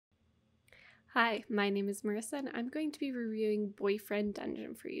Hi, my name is Marissa and I'm going to be reviewing Boyfriend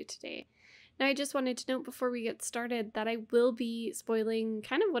Dungeon for you today. Now I just wanted to note before we get started that I will be spoiling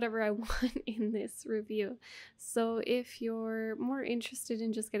kind of whatever I want in this review. So if you're more interested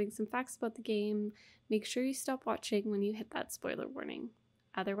in just getting some facts about the game, make sure you stop watching when you hit that spoiler warning.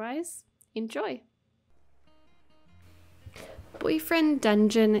 Otherwise, enjoy! Boyfriend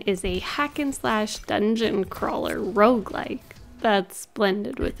Dungeon is a hack and slash dungeon crawler roguelike that's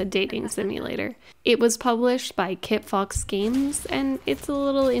blended with a dating simulator. It was published by Kit Fox Games, and it's a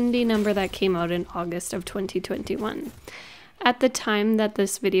little indie number that came out in August of 2021. At the time that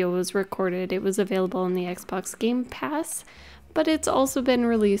this video was recorded, it was available on the Xbox Game Pass, but it's also been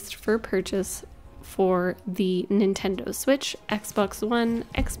released for purchase for the Nintendo Switch, Xbox One,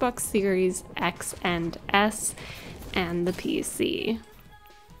 Xbox Series X and S, and the PC.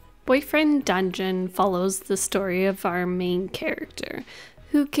 Boyfriend Dungeon follows the story of our main character,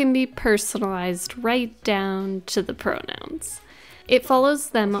 who can be personalized right down to the pronouns. It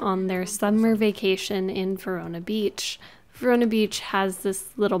follows them on their summer vacation in Verona Beach. Verona Beach has this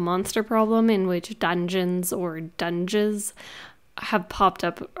little monster problem in which dungeons or dunges have popped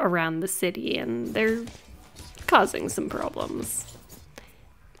up around the city and they're causing some problems.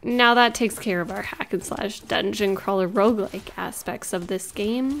 Now that takes care of our hack and slash dungeon crawler roguelike aspects of this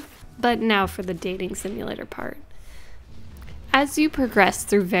game, but now for the dating simulator part. As you progress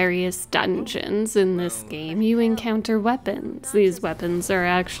through various dungeons in this game, you encounter weapons. These weapons are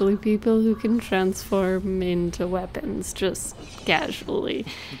actually people who can transform into weapons just casually.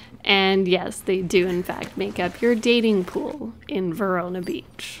 And yes, they do in fact make up your dating pool in Verona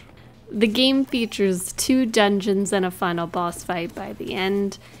Beach. The game features 2 dungeons and a final boss fight by the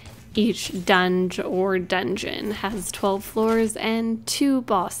end. Each dungeon or dungeon has 12 floors and 2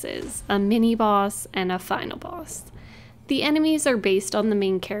 bosses, a mini-boss and a final boss. The enemies are based on the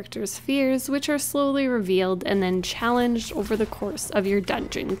main character's fears, which are slowly revealed and then challenged over the course of your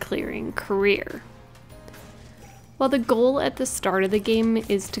dungeon clearing career. While the goal at the start of the game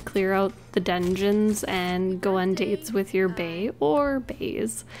is to clear out the dungeons and go on dates with your bae or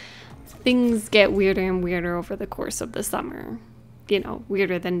baes, things get weirder and weirder over the course of the summer. You know,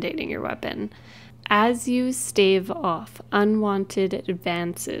 weirder than dating your weapon. As you stave off unwanted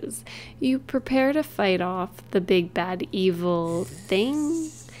advances, you prepare to fight off the big bad evil thing.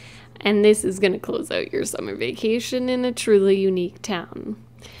 And this is going to close out your summer vacation in a truly unique town.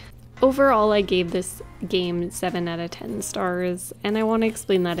 Overall, I gave this game 7 out of 10 stars, and I want to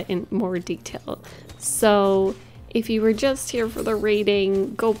explain that in more detail. So, if you were just here for the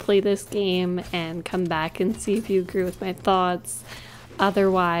rating, go play this game and come back and see if you agree with my thoughts.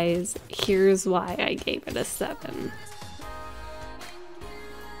 Otherwise, here's why I gave it a 7.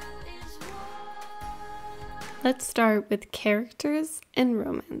 Let's start with characters and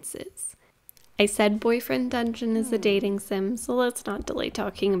romances. I said Boyfriend Dungeon is a dating sim, so let's not delay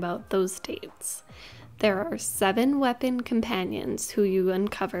talking about those dates. There are 7 weapon companions who you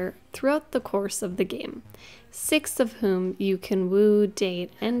uncover throughout the course of the game, 6 of whom you can woo,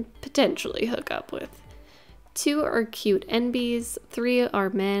 date, and potentially hook up with. 2 are cute NBs, 3 are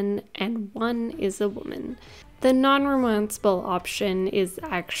men, and 1 is a woman. The non-romanceable option is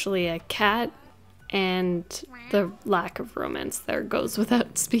actually a cat, and the lack of romance there goes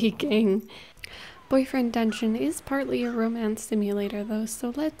without speaking. Boyfriend Dungeon is partly a romance simulator though,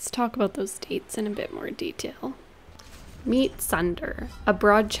 so let's talk about those dates in a bit more detail. Meet Sunder, a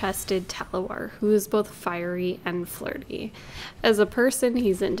broad-chested Talawar who is both fiery and flirty. As a person,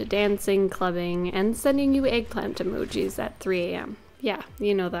 he's into dancing, clubbing, and sending you eggplant emojis at 3 a.m. Yeah,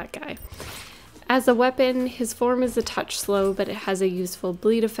 you know that guy. As a weapon, his form is a touch slow, but it has a useful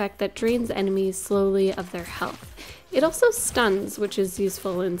bleed effect that drains enemies slowly of their health. It also stuns, which is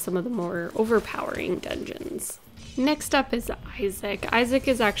useful in some of the more overpowering dungeons. Next up is Isaac. Isaac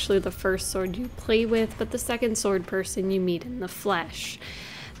is actually the first sword you play with, but the second sword person you meet in the flesh.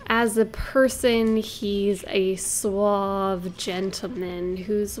 As a person, he's a suave gentleman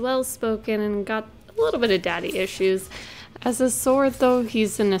who's well-spoken and got a little bit of daddy issues. As a sword, though,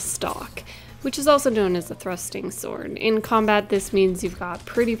 he's in a stock, which is also known as a thrusting sword. In combat, this means you've got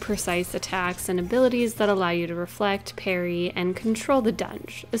pretty precise attacks and abilities that allow you to reflect, parry, and control the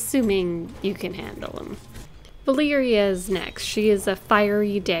dunge, assuming you can handle them. Valeria is next. She is a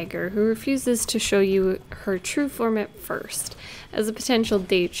fiery dagger who refuses to show you her true form at first. As a potential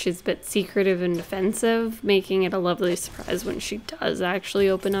date, she's a bit secretive and defensive, making it a lovely surprise when she does actually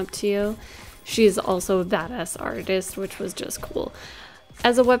open up to you. She is also a badass artist, which was just cool.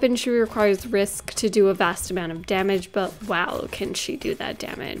 As a weapon, she requires risk to do a vast amount of damage, but wow, can she do that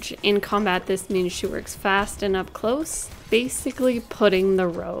damage. In combat, this means she works fast and up close, basically putting the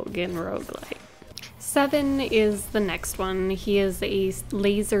rogue in roguelike. 7 is the next one. He is a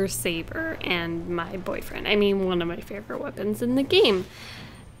laser saber and my boyfriend. I mean, one of my favorite weapons in the game.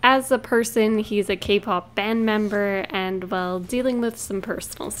 As a person, he's a K-pop band member and, well, dealing with some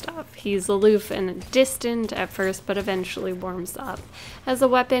personal stuff. He's aloof and distant at first, but eventually warms up. As a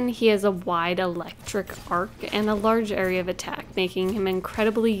weapon, he has a wide electric arc and a large area of attack, making him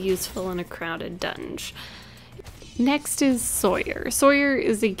incredibly useful in a crowded dungeon. Next is Sawyer. Sawyer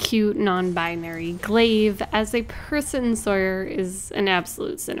is a cute, non-binary glaive. As a person, Sawyer is an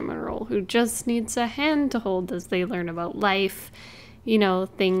absolute cinnamon roll who just needs a hand to hold as they learn about life. You know,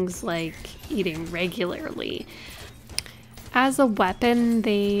 things like eating regularly. As a weapon,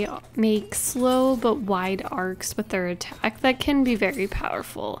 they make slow but wide arcs with their attack that can be very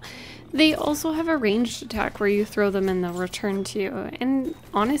powerful. They also have a ranged attack where you throw them and they'll return to you, and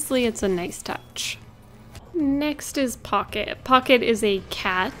honestly, it's a nice touch. Next is Pocket. Pocket is a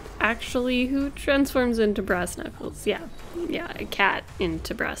cat, actually, who transforms into Brass Knuckles. Yeah, a cat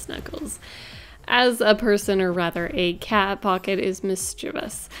into Brass Knuckles. As a person, or rather a cat, Pocket is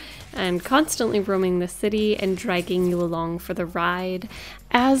mischievous and constantly roaming the city and dragging you along for the ride.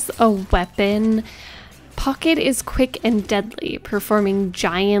 As a weapon, Pocket is quick and deadly, performing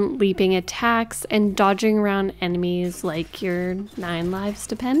giant leaping attacks and dodging around enemies like your 9 lives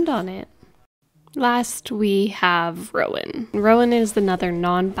depend on it. Last, we have Rowan. Rowan is another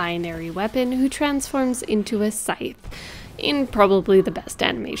non-binary weapon who transforms into a scythe, in probably the best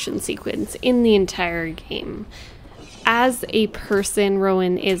animation sequence in the entire game. As a person,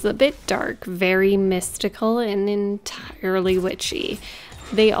 Rowan is a bit dark, very mystical, and entirely witchy.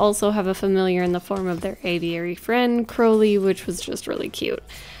 They also have a familiar in the form of their aviary friend, Crowley, which was just really cute.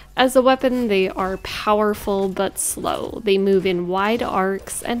 As a weapon, they are powerful but slow. They move in wide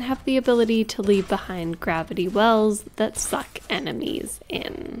arcs and have the ability to leave behind gravity wells that suck enemies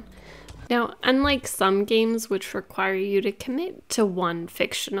in. Now, unlike some games which require you to commit to one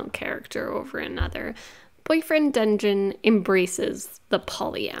fictional character over another, Boyfriend Dungeon embraces the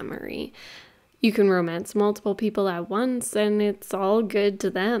polyamory. You can romance multiple people at once, and it's all good to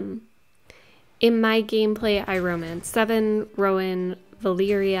them. In my gameplay, I romance 7, Rowan,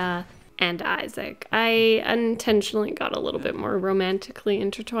 Valeria, and Isaac. I unintentionally got a little bit more romantically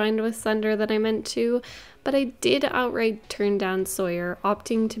intertwined with Sunder than I meant to, but I did outright turn down Sawyer,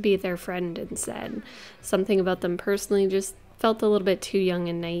 opting to be their friend instead. Something about them personally just felt a little bit too young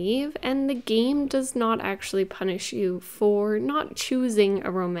and naive, and the game does not actually punish you for not choosing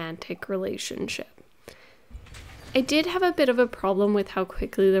a romantic relationship. I did have a bit of a problem with how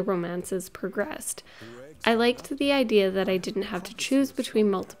quickly the romances progressed. I liked the idea that I didn't have to choose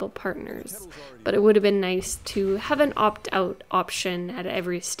between multiple partners, but it would have been nice to have an opt-out option at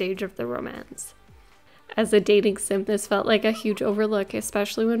every stage of the romance. As a dating sim, this felt like a huge overlook,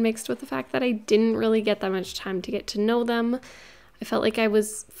 especially when mixed with the fact that I didn't really get that much time to get to know them. I felt like I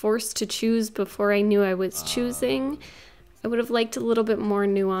was forced to choose before I knew I was choosing. I would have liked a little bit more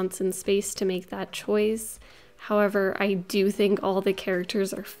nuance and space to make that choice. However, I do think all the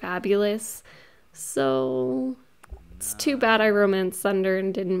characters are fabulous. So it's too bad I romanced Sunder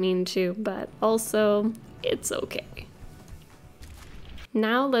and didn't mean to, but also it's okay.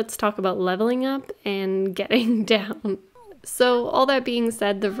 Now let's talk about leveling up and getting down. So all that being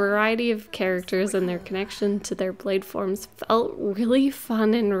said, the variety of characters and their connection to their blade forms felt really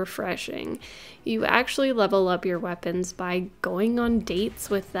fun and refreshing. You actually level up your weapons by going on dates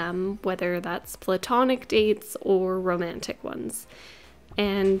with them, whether that's platonic dates or romantic ones.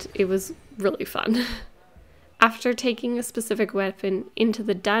 And it was really fun. After taking a specific weapon into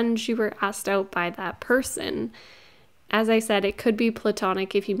the dungeon, you were asked out by that person. As I said, it could be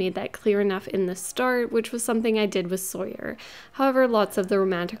platonic if you made that clear enough in the start, which was something I did with Sawyer. However, lots of the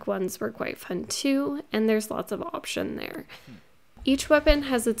romantic ones were quite fun too, and there's lots of option there. Each weapon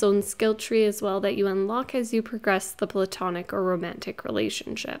has its own skill tree as well that you unlock as you progress the platonic or romantic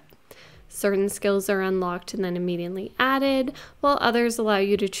relationship. Certain skills are unlocked and then immediately added, while others allow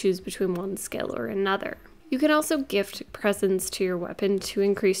you to choose between one skill or another. You can also gift presents to your weapon to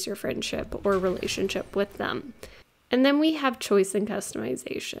increase your friendship or relationship with them. And then we have choice and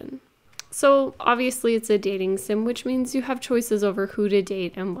customization. So obviously it's a dating sim, which means you have choices over who to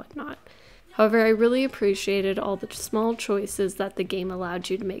date and whatnot. However, I really appreciated all the small choices that the game allowed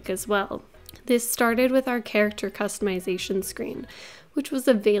you to make as well. This started with our character customization screen, which was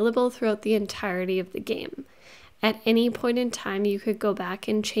available throughout the entirety of the game. At any point in time, you could go back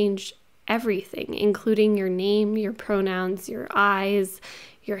and change everything, including your name, your pronouns, your eyes,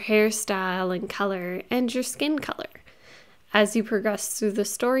 your hairstyle and color, and your skin color. As you progress through the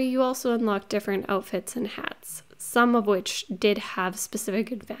story, you also unlock different outfits and hats. some of which did have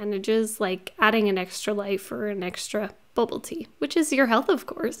specific advantages, like adding an extra life or an extra bubble tea, which is your health, of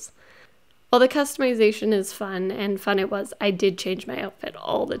course. While the customization is fun, and fun it was, I did change my outfit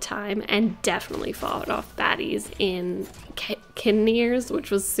all the time and definitely fought off baddies in kidney ears,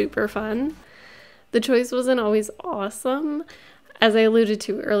 which was super fun. The choice wasn't always awesome. As I alluded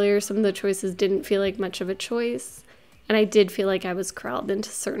to earlier, some of the choices didn't feel like much of a choice, and I did feel like I was corralled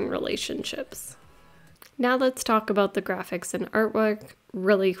into certain relationships. Now let's talk about the graphics and artwork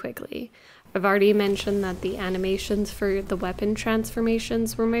really quickly. I've already mentioned that the animations for the weapon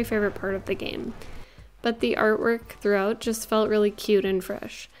transformations were my favorite part of the game, but the artwork throughout just felt really cute and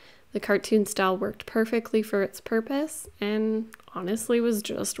fresh. The cartoon style worked perfectly for its purpose, and honestly was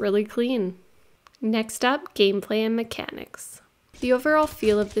just really clean. Next up, gameplay and mechanics. The overall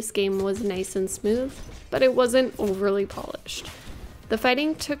feel of this game was nice and smooth, but it wasn't overly polished. The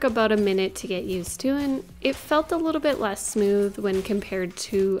fighting took about a minute to get used to, and it felt a little bit less smooth when compared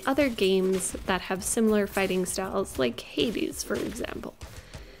to other games that have similar fighting styles, like Hades, for example.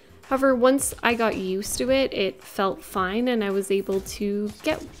 However, once I got used to it, it felt fine and I was able to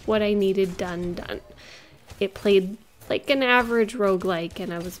get what I needed done. It played like an average roguelike,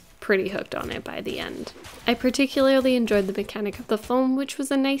 and I was pretty hooked on it by the end. I particularly enjoyed the mechanic of the phone, which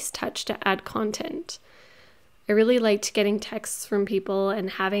was a nice touch to add content. I really liked getting texts from people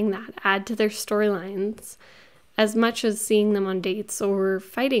and having that add to their storylines, as much as seeing them on dates or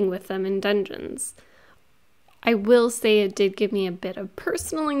fighting with them in dungeons. I will say it did give me a bit of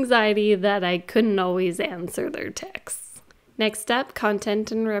personal anxiety that I couldn't always answer their texts. Next up,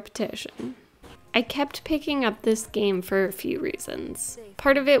 content and repetition. I kept picking up this game for a few reasons.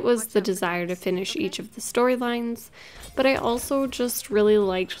 Part of it was the desire to finish each of the storylines, but I also just really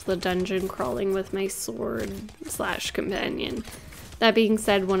liked the dungeon crawling with my sword/companion. That being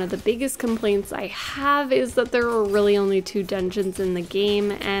said, one of the biggest complaints I have is that there are really only 2 dungeons in the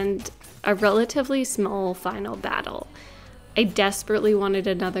game and a relatively small final battle. I desperately wanted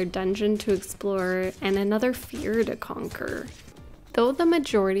another dungeon to explore and another fear to conquer. Though the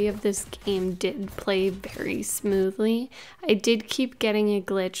majority of this game did play very smoothly, I did keep getting a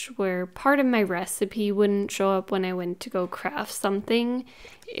glitch where part of my recipe wouldn't show up when I went to go craft something.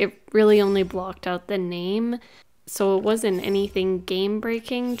 It really only blocked out the name, so it wasn't anything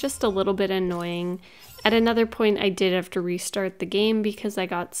game-breaking, just a little bit annoying. At another point, I did have to restart the game because I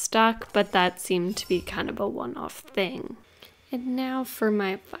got stuck, but that seemed to be kind of a one-off thing. And now for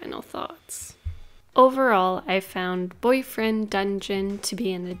my final thoughts. Overall, I found Boyfriend Dungeon to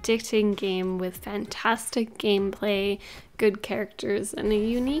be an addicting game with fantastic gameplay, good characters, and a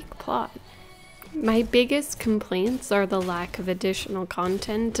unique plot. My biggest complaints are the lack of additional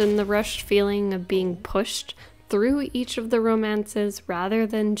content and the rushed feeling of being pushed through each of the romances rather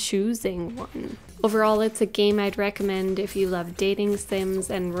than choosing one. Overall, it's a game I'd recommend if you love dating sims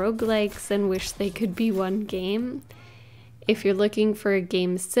and roguelikes and wish they could be one game. If you're looking for a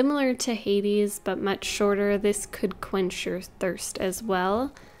game similar to Hades but much shorter, this could quench your thirst as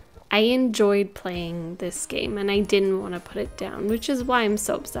well. I enjoyed playing this game and I didn't want to put it down, which is why I'm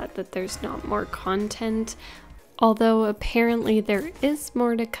so upset that there's not more content, although apparently there is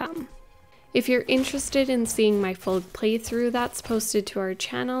more to come. If you're interested in seeing my full playthrough, that's posted to our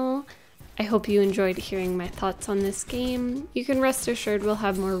channel. I hope you enjoyed hearing my thoughts on this game. You can rest assured we'll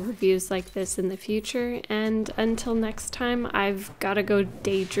have more reviews like this in the future, and until next time, I've gotta go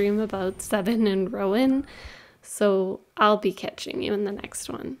daydream about Seven and Rowan, so I'll be catching you in the next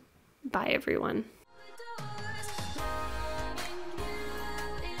one. Bye everyone.